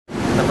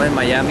Estamos en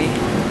Miami,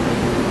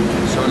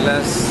 son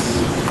las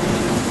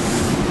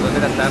 2 de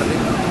la tarde,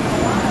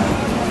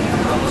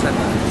 vamos a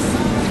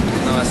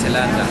Nueva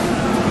Zelanda.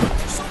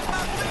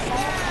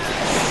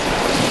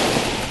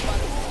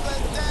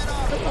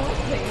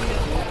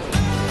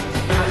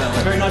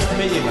 Very nice to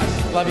meet you, man.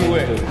 Love your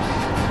work.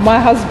 My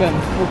husband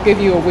will give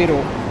you a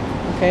whittle,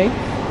 okay?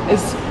 It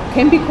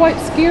can be quite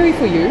scary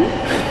for you,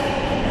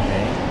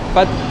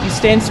 but you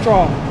stand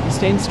strong,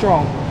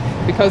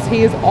 because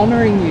he is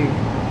honouring you.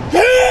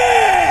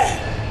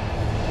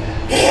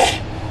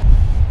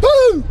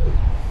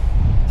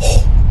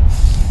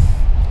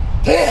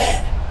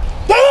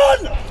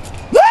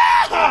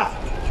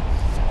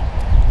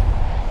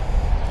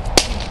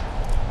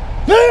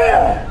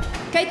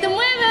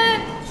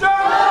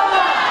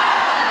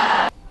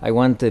 I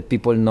want the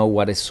people know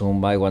what is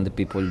Zumba, I want the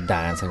people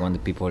dance, I want the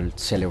people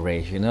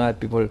celebrate, you know, that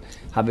people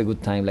have a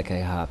good time like I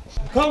have.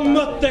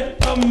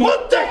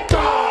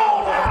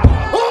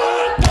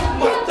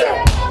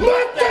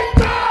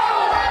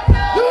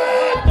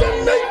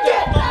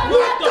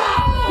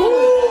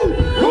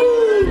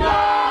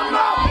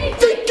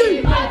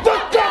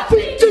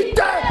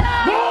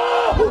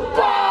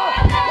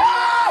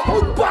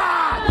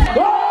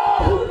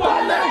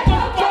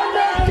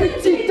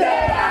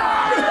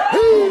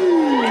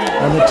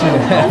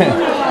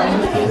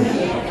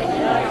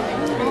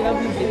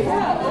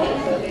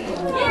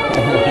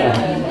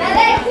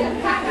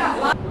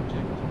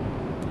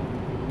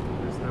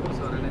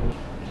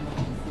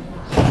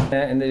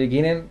 In the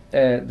beginning,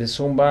 the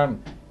Zumba,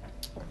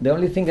 the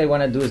only thing I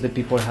want to do is the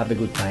people have a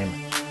good time.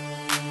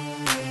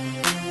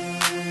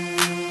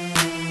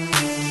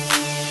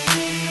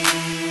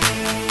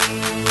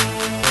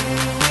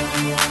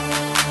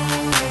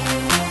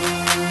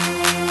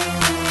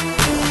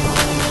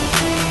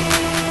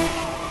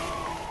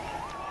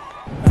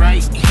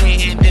 Right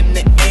hand in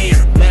the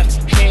air,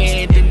 left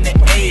hand in the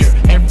air,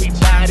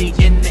 everybody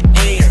in the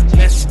air,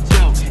 let's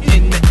go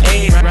in the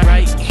air,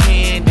 right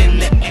hand in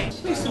the air.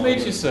 Nice to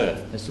meet you, sir.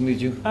 Nice to meet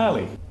you.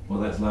 Ali. Well,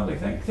 that's lovely.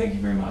 Thank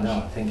you very much.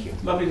 No, thank you.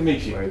 Lovely to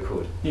meet you. Very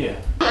cool. Yeah.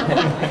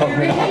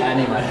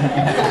 Animal.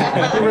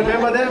 You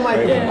remember that,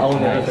 Michael? Yeah. I will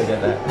never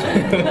forget that.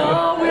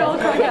 No, we all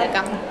crack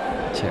up.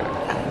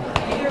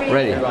 Chévere.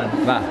 Ready?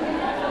 Va.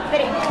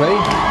 Ready?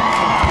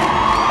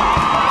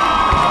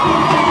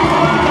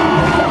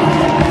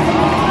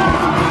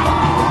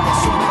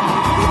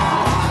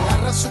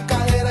 Agarra su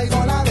cadera y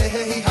no la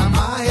dejes y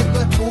jamás.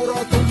 Esto es puro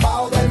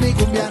tumbao de mi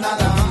cumbia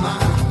nada más.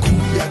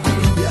 Cumbia,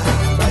 cumbia,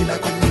 baila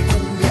con mi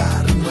cumbia,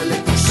 ritmo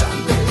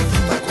electrizante,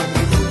 disfruta con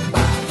mi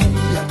rumba.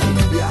 Cumbia,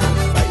 cumbia,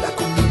 baila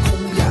con mi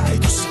cumbia.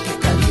 Esto sí que es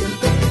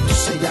caliente, esto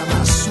se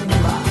llama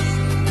Zumba.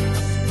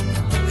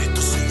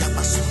 Esto se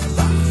llama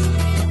Zumba.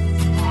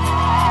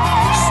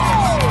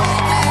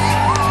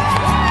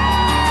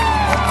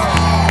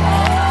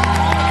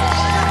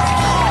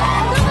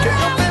 Que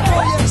yo te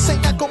voy a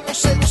enseñar cómo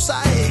se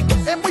usa esto.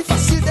 Es muy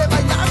fácil de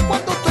bailar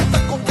cuando tú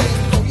estás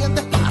contento. Bien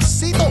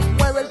despacito,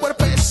 mueve el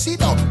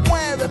cuerpecito.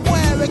 Mueve,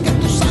 mueve, que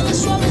tú sales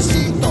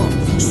suavecito.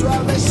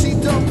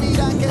 Suavecito,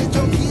 mira que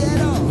yo quiero.